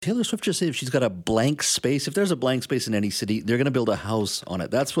Taylor Swift just said if she's got a blank space, if there's a blank space in any city, they're going to build a house on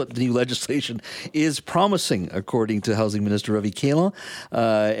it. That's what the new legislation is promising, according to Housing Minister Ravi Kahlon.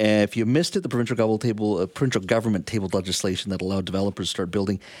 And if you missed it, the provincial government tabled legislation that allowed developers to start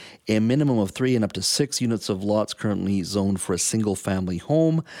building a minimum of 3 and up to 6 units of lots currently zoned for a single-family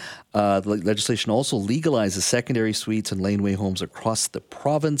home. The legislation also legalizes secondary suites and laneway homes across the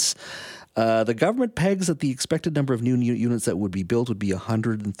province. The government pegs that the expected number of new units that would be built would be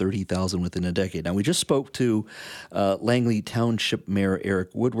 130,000 within a decade. Now, we just spoke to Langley Township Mayor Eric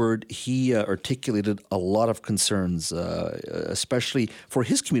Woodward. He articulated a lot of concerns, especially for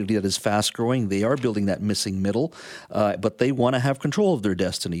his community that is fast-growing. They are building that missing middle, but they want to have control of their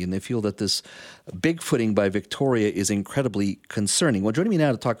destiny, and they feel that this big footing by Victoria is incredibly concerning. Well, joining me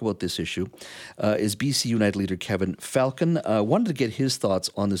now to talk about this issue is BC United leader Kevin Falcon. Wanted to get his thoughts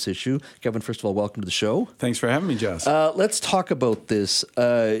on this issue. Kevin, first of all, welcome to the show. Thanks for having me, Jess. Let's talk about this.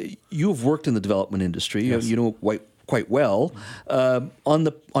 You've worked in the development industry. Yes. You know quite well.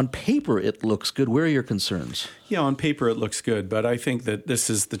 On paper, it looks good. Where are your concerns? Yeah, on paper it looks good, but I think that this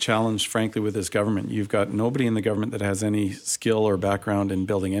is the challenge, frankly, with this government. You've got nobody in the government that has any skill or background in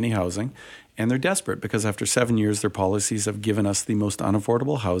building any housing, and they're desperate because after 7 years, their policies have given us the most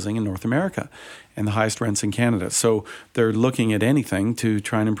unaffordable housing in North America and the highest rents in Canada. So they're looking at anything to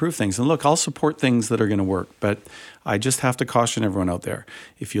try and improve things. And look, I'll support things that are going to work, but I just have to caution everyone out there.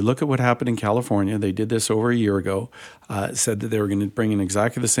 If you look at what happened in California, they did this over a year ago, said that they were going to bring in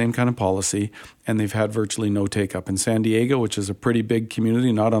exactly the same kind of policy, and they've had virtually no take-up. In San Diego, which is a pretty big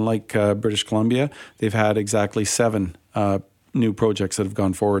community, not unlike British Columbia, they've had exactly 7 new projects that have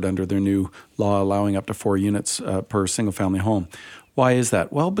gone forward under their new law allowing up to 4 units per single-family home. Why is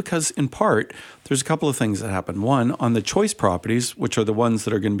that? Well, because in part, there's a couple of things that happen. One, on the choice properties, which are the ones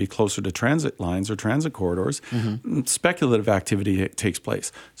that are going to be closer to transit lines or transit corridors, speculative activity takes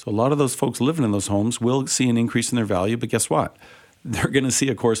place. So a lot of those folks living in those homes will see an increase in their value, but guess what? They're going to see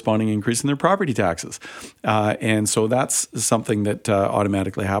a corresponding increase in their property taxes. And so that's something that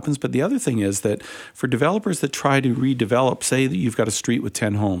automatically happens. But the other thing is that for developers that try to redevelop, say that you've got a street with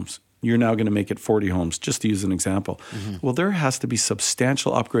 10 homes, you're now going to make it 40 homes, just to use an example. Well, there has to be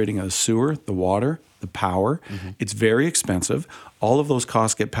substantial upgrading of the sewer, the water, the power. It's very expensive. All of those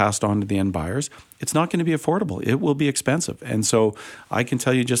costs get passed on to the end buyers. It's not going to be affordable. It will be expensive. And so I can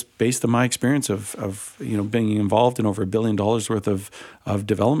tell you, just based on my experience of being involved in over $1 billion worth of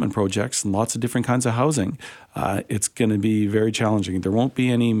development projects and lots of different kinds of housing, it's going to be very challenging. There won't be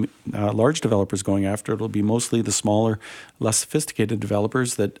any large developers going after it. It'll be mostly the smaller, less sophisticated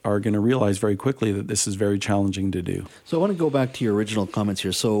developers that are going to realize very quickly that this is very challenging to do. So I want to go back to your original comments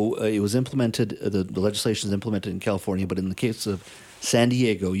here. So it was implemented, the legislation is implemented in California, but in the case of San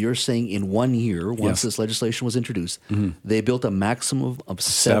Diego, you're saying in 1 year, once this legislation was introduced, they built a maximum of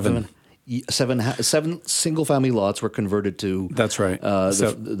 7 single-family lots were converted to. That's right.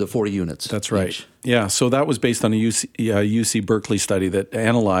 The 40 units. That's right. Each. Yeah. So that was based on a UC Berkeley study that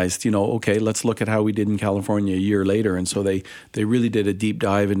analyzed, okay, let's look at how we did in California a year later. And so they really did a deep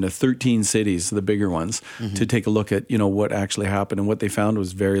dive into 13 cities, the bigger ones, to take a look at, what actually happened. And what they found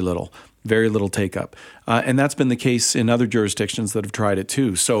was very little take up. And that's been the case in other jurisdictions that have tried it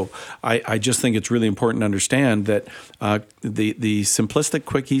too. So I just think it's really important to understand that the simplistic,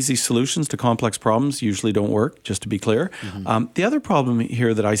 quick, easy solutions to complex problems usually don't work, just to be clear. The other problem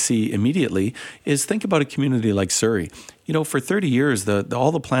here that I see immediately is think about a community like Surrey. For 30 years,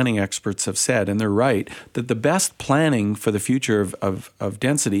 all the planning experts have said, and they're right, that the best planning for the future of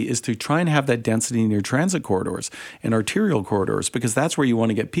density is to try and have that density near transit corridors and arterial corridors, because that's where you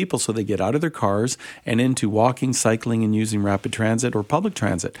want to get people so they get out of their cars and into walking, cycling, and using rapid transit or public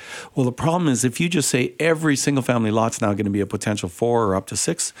transit. Well, the problem is if you just say every single family lot's now going to be a potential 4 or up to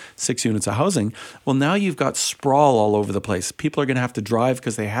 6 units of housing, well, now you've got sprawl all over the place. People are going to have to drive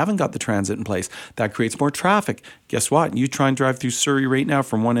because they haven't got the transit in place. That creates more traffic. Guess what? You try and drive through Surrey right now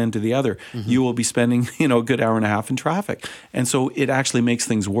from one end to the other, you will be spending, a good hour and a half in traffic. And so it actually makes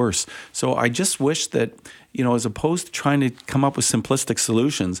things worse. So I just wish that, as opposed to trying to come up with simplistic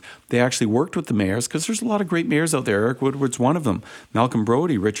solutions, they actually worked with the mayors, because there's a lot of great mayors out there. Eric Woodward's one of them. Malcolm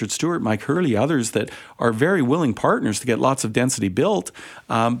Brody, Richard Stewart, Mike Hurley, others that are very willing partners to get lots of density built.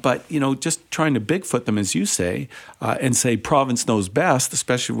 But, just trying to Bigfoot them, as you say, and say province knows best,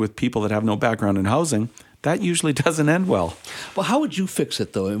 especially with people that have no background in housing, that usually doesn't end well. Well, how would you fix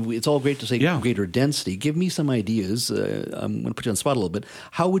it, though? It's all great to say greater density. Give me some ideas. I'm going to put you on the spot a little bit.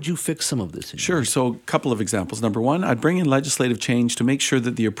 How would you fix some of this? Sure. So a couple of examples. Number one, I'd bring in legislative change to make sure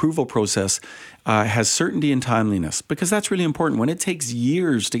that the approval process has certainty and timeliness, because that's really important. When it takes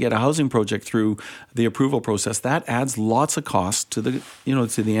years to get a housing project through the approval process, that adds lots of cost to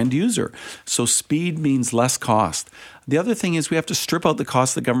the end user. So speed means less cost. The other thing is we have to strip out the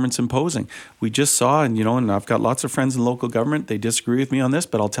costs the government's imposing. We just saw, and I've got lots of friends in local government. They disagree with me on this,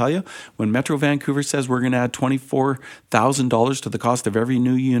 but I'll tell you, when Metro Vancouver says we're going to add $24,000 to the cost of every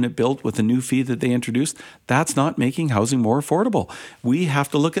new unit built with a new fee that they introduced, that's not making housing more affordable. We have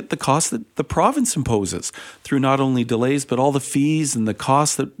to look at the cost that the province imposes through not only delays, but all the fees and the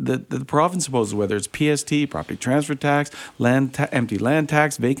costs that the province imposes, whether it's PST, property transfer tax, empty land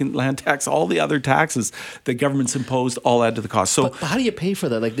tax, vacant land tax, all the other taxes that government's imposed all add to the cost. So, but how do you pay for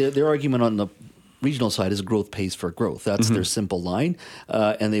that? Like their argument on the regional side is growth pays for growth. That's their simple line.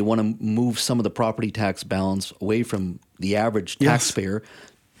 And they want to move some of the property tax balance away from the average taxpayer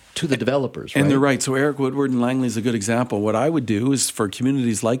to the developers, right? And they're right. So Eric Woodward and Langley is a good example. What I would do is for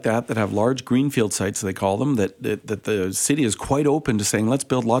communities like that have large greenfield sites, they call them, that the city is quite open to saying, let's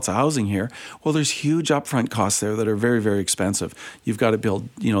build lots of housing here. Well, there's huge upfront costs there that are very, very expensive. You've got to build,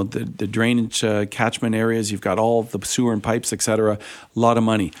 the drainage catchment areas. You've got all the sewer and pipes, et cetera. A lot of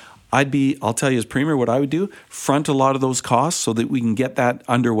money. I'll tell you as Premier what I would do, front a lot of those costs so that we can get that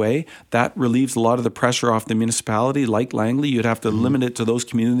underway. That relieves a lot of the pressure off the municipality. Like Langley, you'd have to limit it to those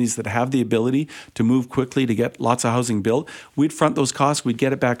communities that have the ability to move quickly to get lots of housing built. We'd front those costs. We'd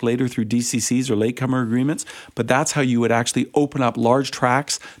get it back later through DCCs or latecomer agreements. But that's how you would actually open up large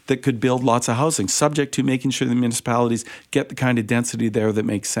tracts that could build lots of housing, subject to making sure the municipalities get the kind of density there that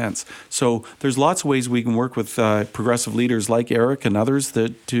makes sense. So there's lots of ways we can work with progressive leaders like Eric and others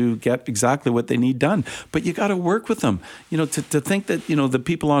to get exactly what they need done. But you got to work with them. To think that, the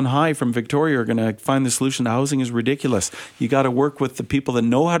people on high from Victoria are going to find the solution to housing is ridiculous. You got to work with the people that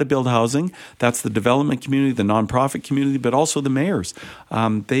know how to build housing. That's the development community, the nonprofit community, but also the mayors.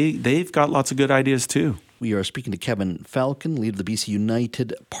 They've got lots of good ideas too. We are speaking to Kevin Falcon, leader of the BC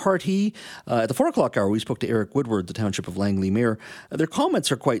United Party. At the 4 o'clock hour, we spoke to Eric Woodward, the Township of Langley mayor. Their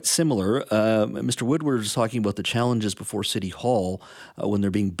comments are quite similar. Mr. Woodward is talking about the challenges before City Hall when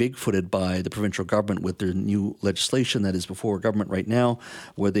they're being big-footed by the provincial government with their new legislation that is before government right now,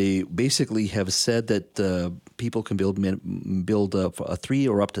 where they basically have said that people can build 3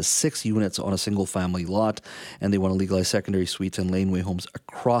 or up to 6 units on a single-family lot, and they want to legalize secondary suites and laneway homes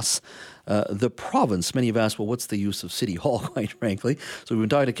across the province. Many have asked, well, what's the use of City Hall, quite frankly? So we've been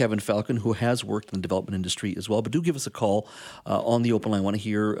talking to Kevin Falcon, who has worked in the development industry as well. But do give us a call on the open line. I want to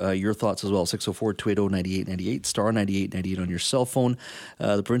hear your thoughts as well. 604-280-9898, star 9898 on your cell phone.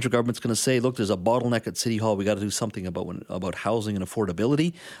 The provincial government's going to say, look, there's a bottleneck at City Hall. We got to do something about housing and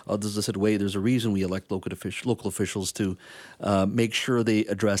affordability. Others have said, wait, there's a reason we elect local officials to make sure they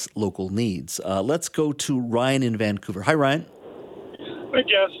address local needs. Let's go to Ryan in Vancouver. Hi, Ryan. Hi,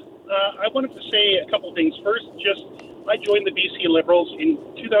 Jess. I wanted to say a couple things. First, I joined the BC Liberals in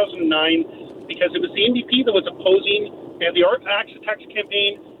 2009 because it was the NDP that was opposing the tax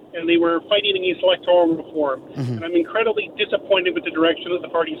campaign, and they were fighting against electoral reform. And I'm incredibly disappointed with the direction that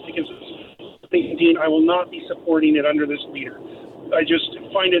the party is taking. Dean, I will not be supporting it under this leader. I just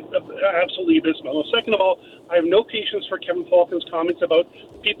find it absolutely abysmal. Second of all, I have no patience for Kevin Falcon's comments about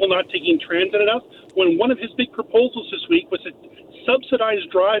people not taking transit enough, when one of his big proposals this week was to subsidize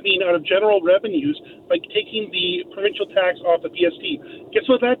driving out of general revenues by taking the provincial tax off the PST. Guess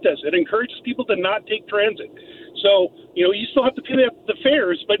what that does? It encourages people to not take transit. So, you still have to pay the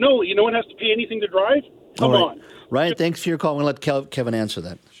fares, but no, no one has to pay anything to drive? Come on. Ryan, thanks for your call. I'm going to let Kevin answer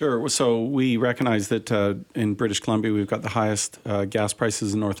that. Sure. So we recognize that in British Columbia, we've got the highest gas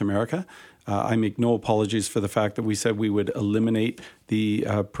prices in North America. I make no apologies for the fact that we said we would eliminate the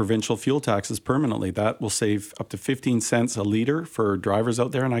provincial fuel taxes permanently. That will save up to 15 cents a litre for drivers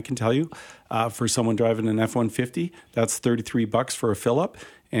out there. And I can tell you, for someone driving an F-150, that's $33 for a fill-up.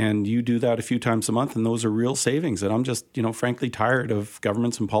 And you do that a few times a month, and those are real savings. And I'm just, frankly tired of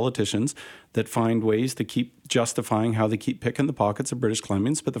governments and politicians that find ways to keep justifying how they keep picking the pockets of British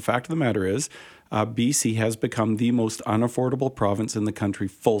Columbians. But the fact of the matter is, BC has become the most unaffordable province in the country,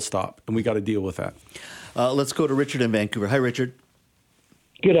 full stop. And we got to deal with that. Let's go to Richard in Vancouver. Hi, Richard.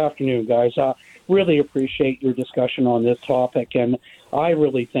 Good afternoon, guys. Really appreciate your discussion on this topic. And I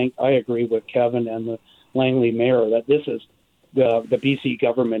really think I agree with Kevin and the Langley mayor that this is the BC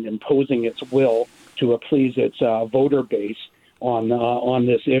government imposing its will to please its voter base on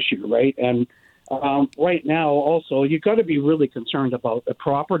this issue, right? And right now, also, you've got to be really concerned about the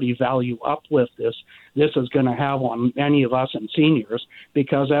property value uplift this is going to have on many of us and seniors,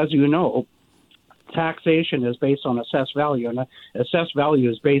 because, as you know, taxation is based on assessed value, and assessed value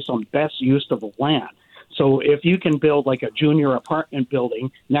is based on best use of the land. So if you can build like a junior apartment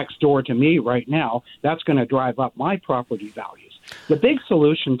building next door to me right now, that's going to drive up my property values. The big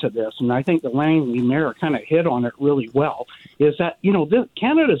solution to this, and I think the Langley mayor kind of hit on it really well, is that,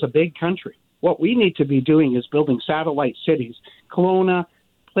 Canada is a big country. What we need to be doing is building satellite cities. Kelowna,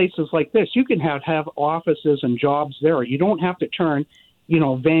 places like this, you can have offices and jobs there. You don't have to turn,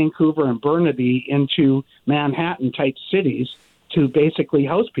 Vancouver and Burnaby into Manhattan-type cities to basically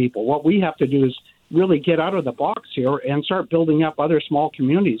house people. What we have to do is really get out of the box here and start building up other small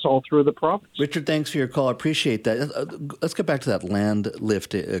communities all through the province. Richard, thanks for your call. I appreciate that. Let's get back to that land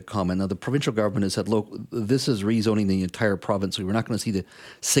lift comment. Now, the provincial government has said, look, this is rezoning the entire province, so we're not going to see the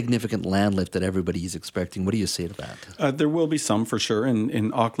significant land lift that everybody is expecting. What do you say to that? There will be some for sure.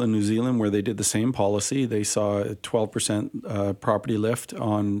 In Auckland, New Zealand, where they did the same policy, they saw a 12% property lift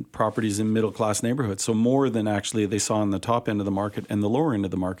on properties in middle-class neighborhoods. So more than actually they saw on the top end of the market and the lower end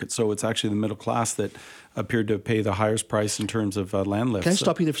of the market. So it's actually the middle class that appeared to pay the highest price in terms of land lifts. Can I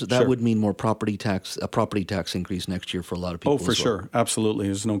stop you there? That Sure. would mean more property tax increase next year for a lot of people. Oh, for sure. Absolutely.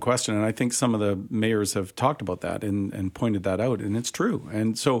 There's no question. And I think some of the mayors have talked about that and pointed that out. And it's true.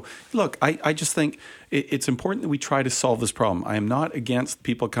 And so, look, I just think it's important that we try to solve this problem. I am not against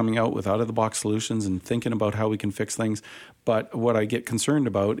people coming out with out-of-the-box solutions and thinking about how we can fix things. But what I get concerned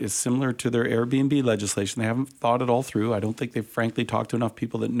about is similar to their Airbnb legislation. They haven't thought it all through. I don't think they've frankly talked to enough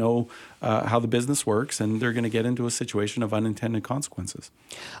people that know how the business works, and they're going to get into a situation of unintended consequences.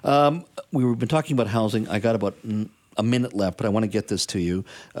 We've been talking about housing. I got about a minute left, but I want to get this to you.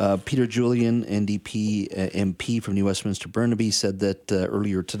 Peter Julian, NDP MP from New Westminster Burnaby, said that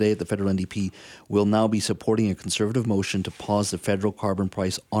earlier today the federal NDP will now be supporting a Conservative motion to pause the federal carbon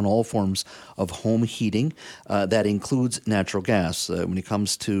price on all forms of home heating. That includes natural gas. When it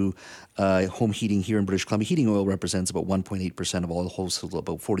comes to home heating here in British Columbia, heating oil represents about 1.8% of all households,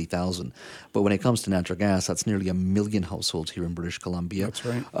 about 40,000. But when it comes to natural gas, that's nearly 1 million households here in British Columbia. That's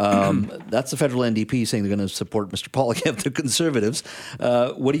right. That's the federal NDP saying they're going to support Mr. Polyev, the Conservatives.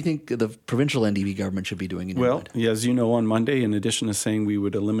 What do you think the provincial NDP government should be doing in your mind? Yeah, as you know, on Monday, in addition to saying we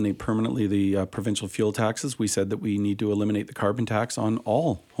would eliminate permanently the provincial fuel taxes, we said that we need to eliminate the carbon tax on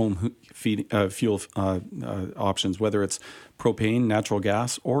all home fuel options, whether it's propane, natural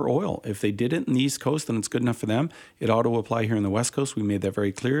gas, or oil. If they did it in the East Coast and it's good enough for them, it ought to apply here in the West Coast. We made that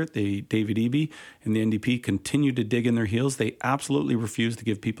very clear. David Eby and the NDP continue to dig in their heels. They absolutely refuse to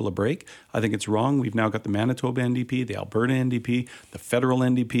give people a break. I think it's wrong. We've now got the Manitoba NDP, the Alberta NDP, the federal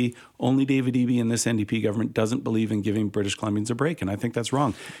NDP. Only David Eby and this NDP government doesn't believe in giving British Columbians a break, and I think that's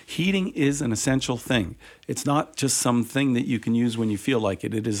wrong. Heating is an essential thing. It's not just something that you can use when you feel like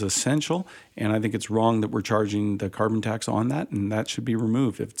it. It is essential, and I think it's wrong that we're charging the carbon tax on that, and that should be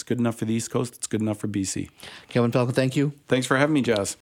removed. If it's good enough for the East Coast, it's good enough for BC. Kevin Falcon, thank you. Thanks for having me, Jazz.